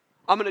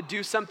 I'm going to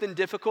do something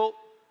difficult.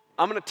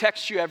 I'm going to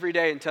text you every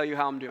day and tell you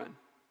how I'm doing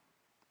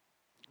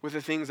with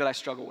the things that I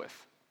struggle with.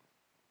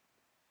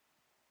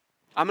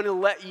 I'm going to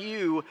let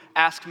you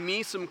ask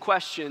me some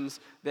questions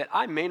that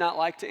I may not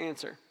like to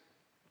answer.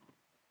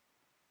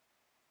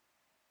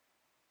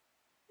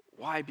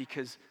 Why?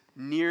 Because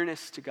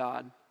nearness to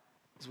God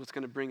is what's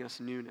going to bring us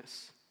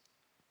newness.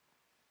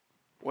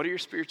 What do your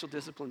spiritual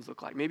disciplines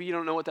look like? Maybe you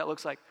don't know what that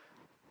looks like.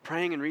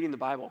 Praying and reading the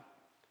Bible.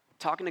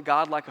 Talking to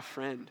God like a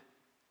friend.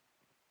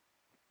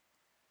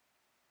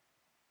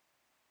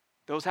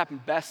 Those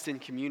happen best in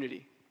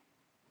community.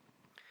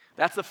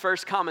 That's the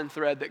first common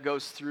thread that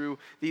goes through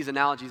these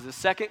analogies. The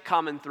second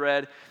common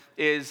thread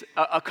is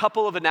a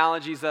couple of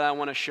analogies that I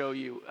want to show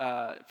you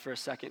for a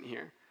second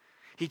here.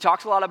 He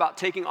talks a lot about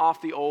taking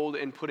off the old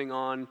and putting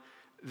on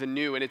the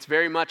new, and it's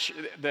very much,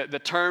 the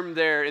term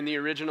there in the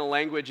original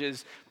language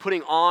is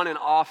putting on and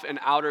off an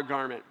outer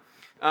garment.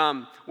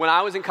 When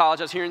I was in college,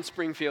 I was here in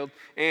Springfield,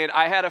 and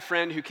I had a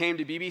friend who came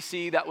to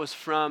BBC that was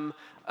from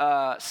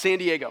San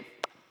Diego.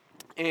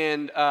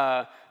 And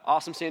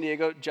awesome San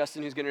Diego.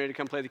 Justin, who's getting ready to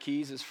come play the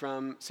keys, is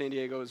from San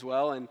Diego as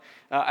well. And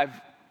I've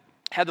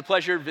had the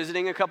pleasure of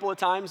visiting a couple of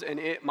times, and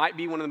it might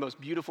be one of the most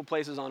beautiful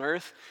places on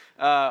earth.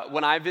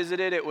 When I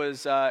visited, it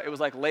was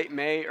like late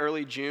May,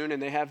 early June,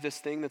 and they have this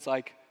thing that's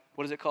like,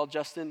 what is it called,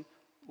 Justin?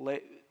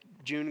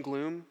 June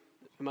gloom?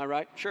 Am I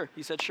right? Sure.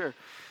 He said sure.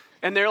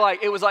 And they're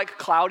like, it was like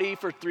cloudy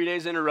for 3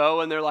 days in a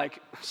row, and they're like,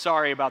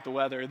 sorry about the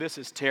weather. This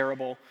is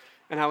terrible.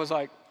 And I was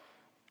like,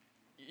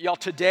 y'all,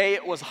 today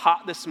it was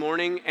hot this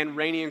morning and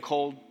rainy and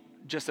cold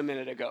just a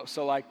minute ago.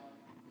 So like,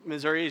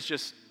 Missouri is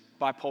just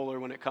bipolar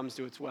when it comes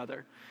to its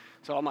weather.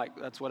 So I'm like,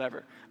 that's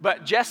whatever.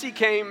 But Jesse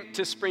came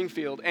to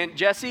Springfield, and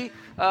Jesse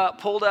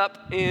pulled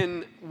up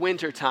in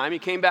wintertime. He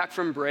came back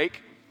from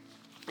break,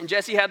 and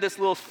Jesse had this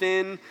little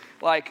thin,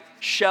 like,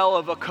 shell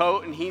of a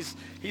coat, and he's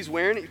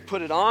wearing it. He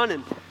put it on,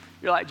 and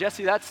you're like,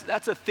 Jesse,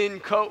 that's a thin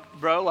coat,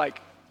 bro.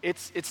 Like,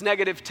 it's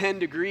negative 10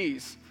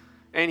 degrees.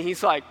 And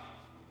he's like,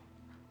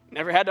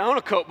 never had to own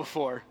a coat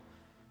before.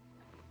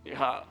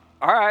 Yeah,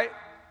 all right.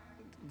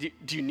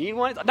 Do you need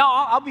one? No,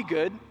 I'll be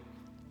good.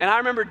 And I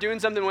remember doing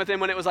something with him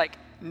when it was like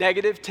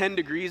negative 10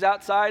 degrees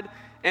outside,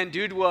 and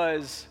dude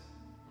was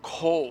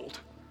cold,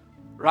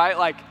 right?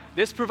 Like,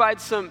 this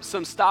provides some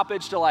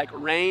stoppage to like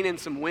rain and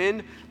some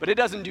wind, but it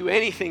doesn't do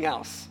anything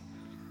else.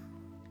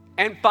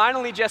 And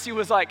finally, Jesse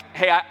was like,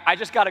 hey, I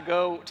just got to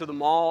go to the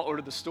mall or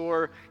to the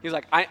store. He's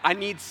like, I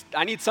need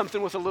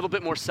something with a little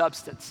bit more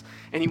substance.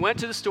 And he went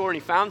to the store and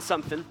he found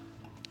something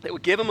that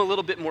would give him a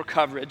little bit more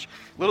coverage,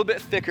 a little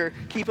bit thicker,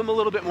 keep him a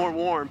little bit more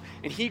warm.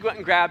 And he went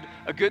and grabbed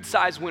a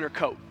good-sized winter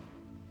coat.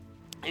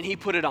 And he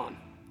put it on.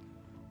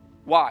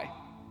 Why?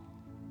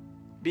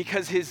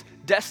 Because his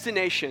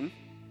destination,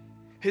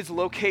 his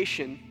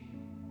location,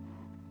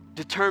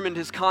 determined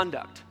his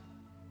conduct.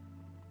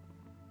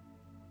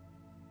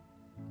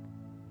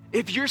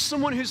 If you're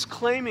someone who's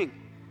claiming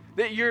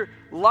that your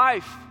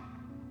life,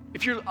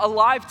 if you're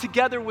alive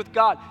together with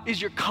God,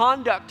 is your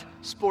conduct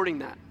sporting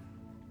that?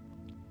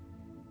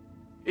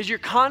 Is your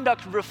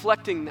conduct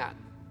reflecting that?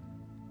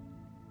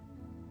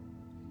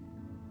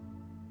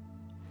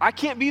 I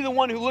can't be the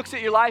one who looks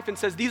at your life and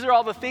says, these are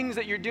all the things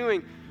that you're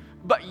doing,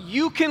 but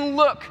you can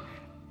look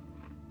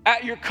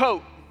at your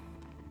coat.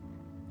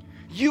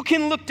 You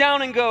can look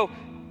down and go,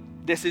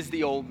 this is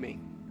the old me.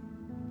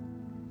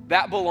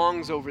 That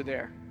belongs over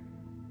there.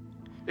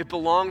 It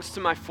belongs to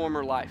my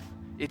former life.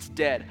 It's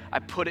dead. I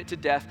put it to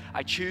death.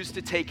 I choose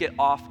to take it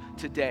off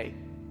today.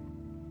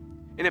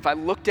 And if I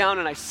look down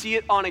and I see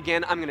it on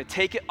again, I'm going to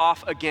take it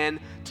off again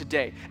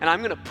today. And I'm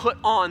going to put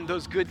on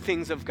those good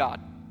things of God.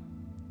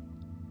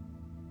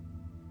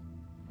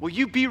 Will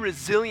you be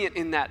resilient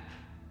in that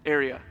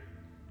area?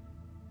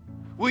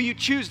 Will you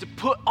choose to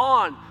put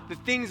on the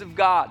things of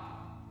God?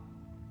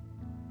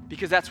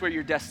 Because that's where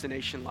your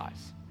destination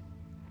lies.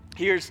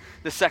 Here's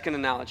the second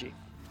analogy.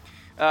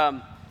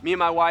 Me and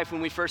my wife,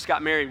 when we first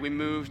got married, we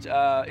moved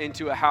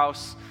into a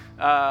house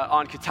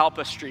on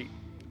Catalpa Street,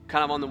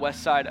 kind of on the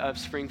west side of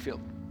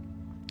Springfield.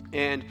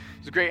 And it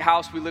was a great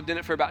house. We lived in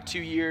it for about 2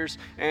 years.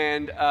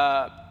 And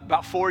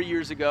about 4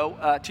 years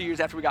ago, 2 years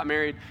after we got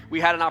married, we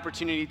had an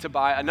opportunity to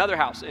buy another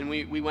house. And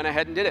we went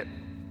ahead and did it.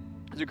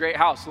 It was a great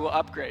house, a little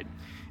upgrade.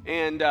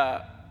 And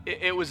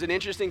it was an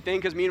interesting thing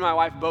because me and my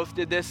wife both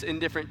did this in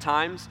different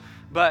times.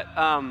 But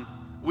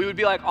we would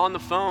be like on the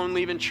phone,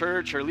 leaving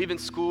church or leaving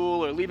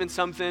school or leaving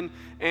something,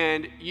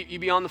 and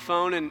you'd be on the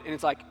phone and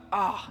it's like,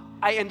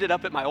 I ended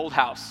up at my old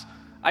house.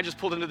 I just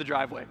pulled into the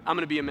driveway. I'm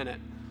going to be a minute.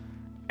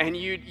 And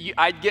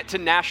I'd get to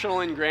National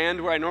and Grand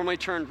where I normally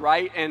turned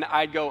right, and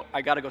I'd go,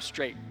 I got to go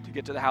straight to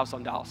get to the house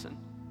on Dallison.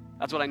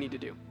 That's what I need to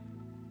do.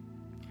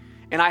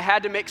 And I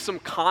had to make some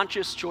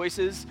conscious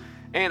choices,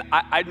 and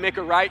I'd make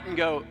a right and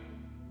go,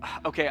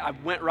 okay, I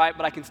went right,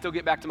 but I can still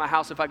get back to my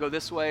house if I go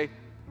this way.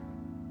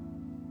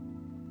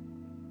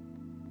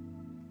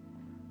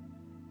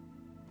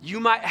 You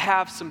might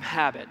have some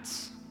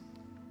habits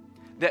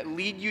that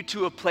lead you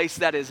to a place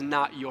that is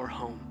not your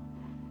home.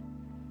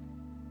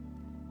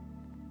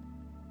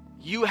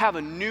 You have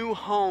a new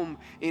home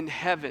in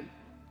heaven.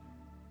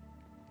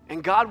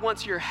 And God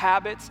wants your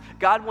habits,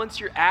 God wants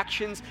your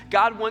actions,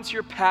 God wants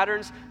your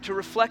patterns to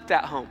reflect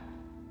that home.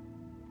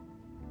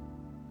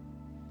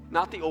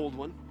 Not the old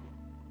one.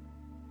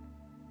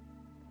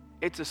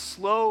 It's a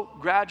slow,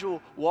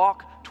 gradual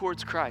walk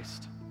towards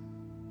Christ.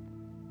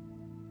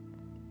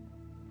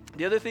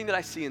 The other thing that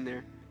I see in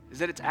there is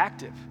that it's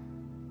active.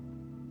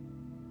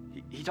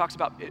 He talks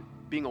about it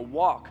being a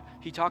walk.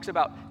 He talks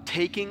about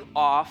taking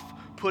off,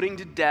 putting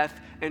to death,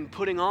 and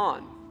putting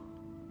on.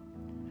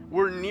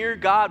 We're near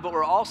God, but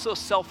we're also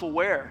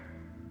self-aware.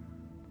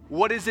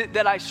 What is it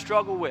that I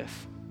struggle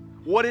with?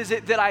 What is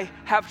it that I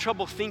have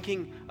trouble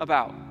thinking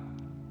about?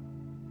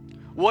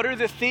 What are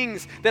the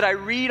things that I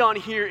read on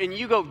here and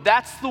you go,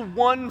 that's the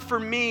one for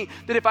me,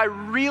 that if I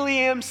really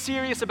am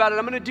serious about it,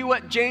 I'm going to do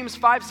what James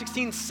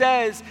 5:16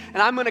 says,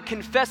 and I'm going to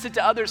confess it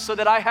to others so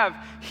that I have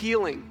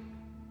healing.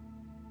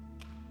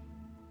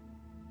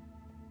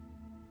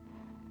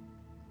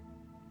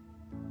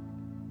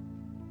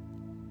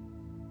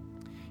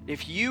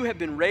 If you have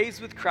been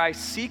raised with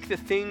Christ, seek the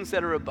things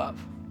that are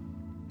above,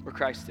 where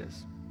Christ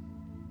is.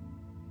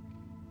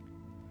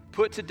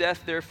 Put to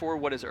death, therefore,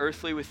 what is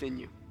earthly within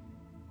you.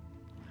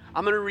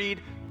 I'm going to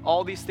read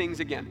all these things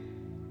again.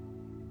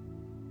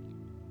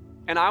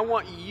 And I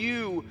want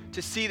you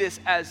to see this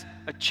as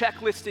a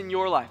checklist in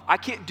your life. I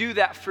can't do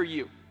that for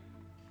you.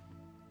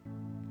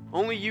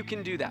 Only you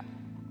can do that.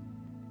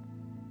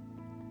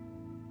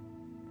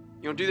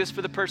 You don't do this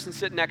for the person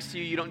sitting next to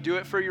you. You don't do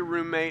it for your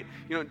roommate.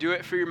 You don't do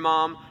it for your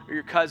mom or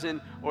your cousin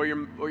or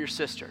your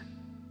sister.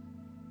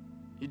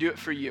 You do it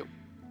for you.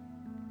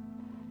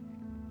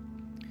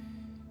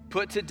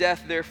 Put to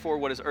death, therefore,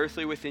 what is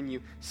earthly within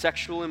you: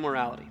 sexual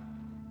immorality,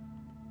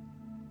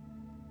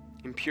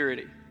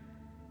 impurity,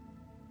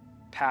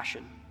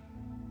 passion,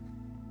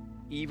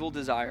 evil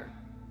desire,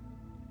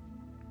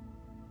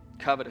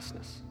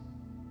 covetousness,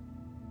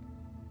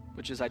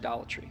 which is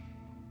idolatry.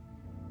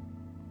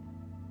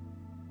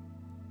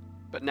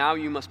 But now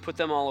you must put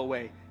them all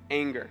away: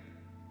 anger,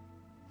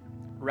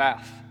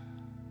 wrath,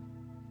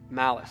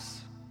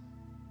 malice,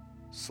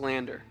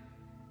 slander,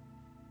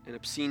 and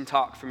obscene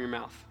talk from your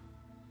mouth.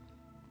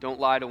 Don't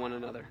lie to one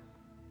another,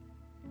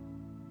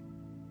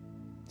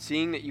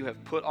 seeing that you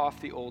have put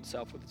off the old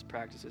self with its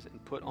practices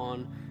and put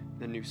on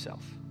the new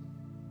self,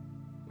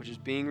 which is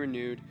being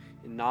renewed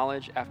in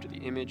knowledge after the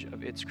image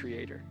of its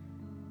creator.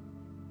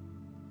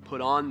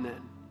 Put on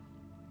then.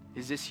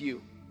 Is this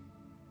you?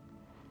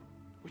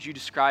 Would you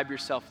describe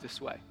yourself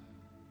this way?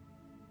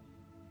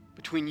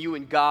 Between you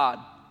and God,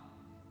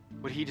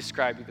 would he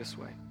describe you this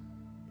way?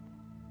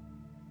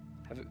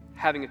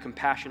 Having a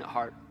compassionate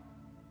heart.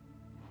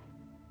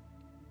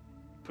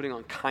 Putting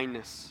on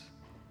kindness,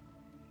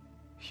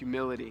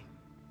 humility,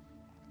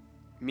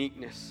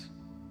 meekness,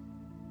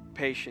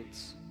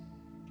 patience.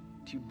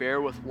 Do you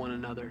bear with one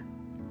another?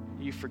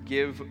 Do you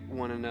forgive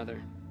one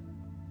another?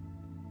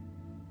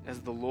 As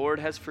the Lord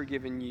has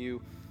forgiven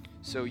you,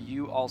 so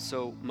you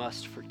also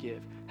must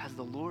forgive. Has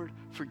the Lord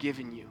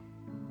forgiven you?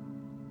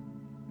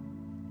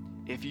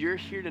 If you're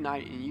here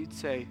tonight and you'd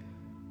say,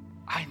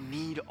 I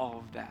need all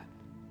of that.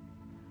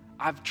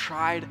 I've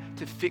tried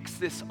to fix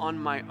this on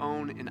my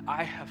own and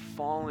I have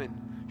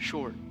fallen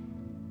short.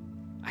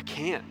 I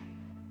can't.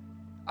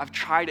 I've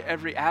tried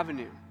every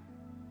avenue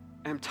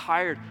and I'm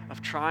tired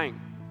of trying.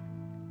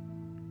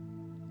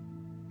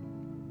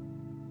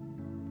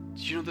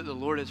 Did you know that the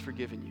Lord has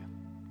forgiven you?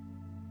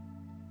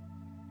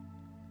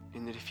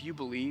 And that if you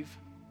believe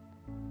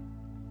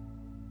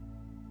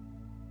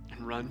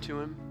and run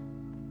to him,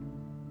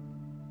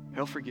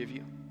 he'll forgive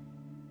you.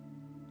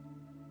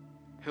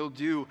 He'll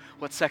do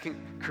what 2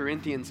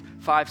 Corinthians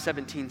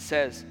 5:17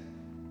 says.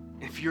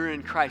 If you're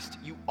in Christ,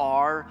 you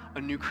are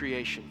a new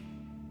creation.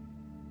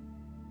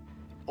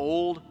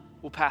 Old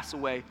will pass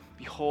away.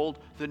 Behold,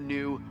 the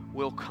new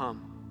will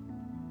come.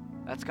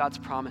 That's God's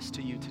promise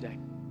to you today.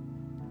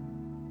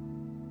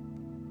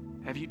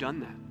 Have you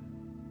done that?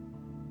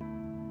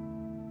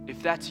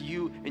 If that's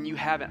you and you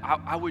haven't,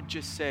 I would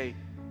just say,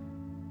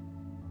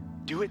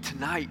 do it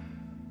tonight.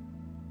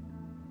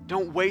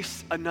 Don't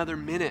waste another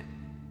minute.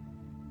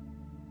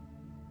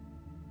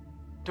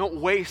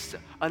 Don't waste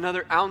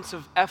another ounce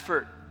of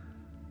effort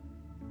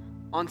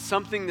on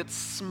something that's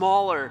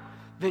smaller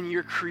than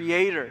your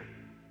Creator.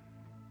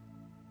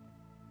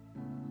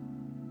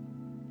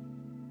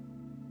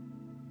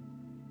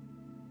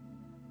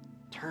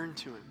 Turn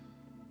to him.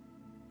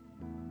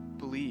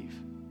 Believe.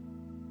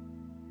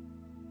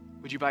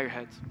 Would you bow your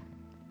heads?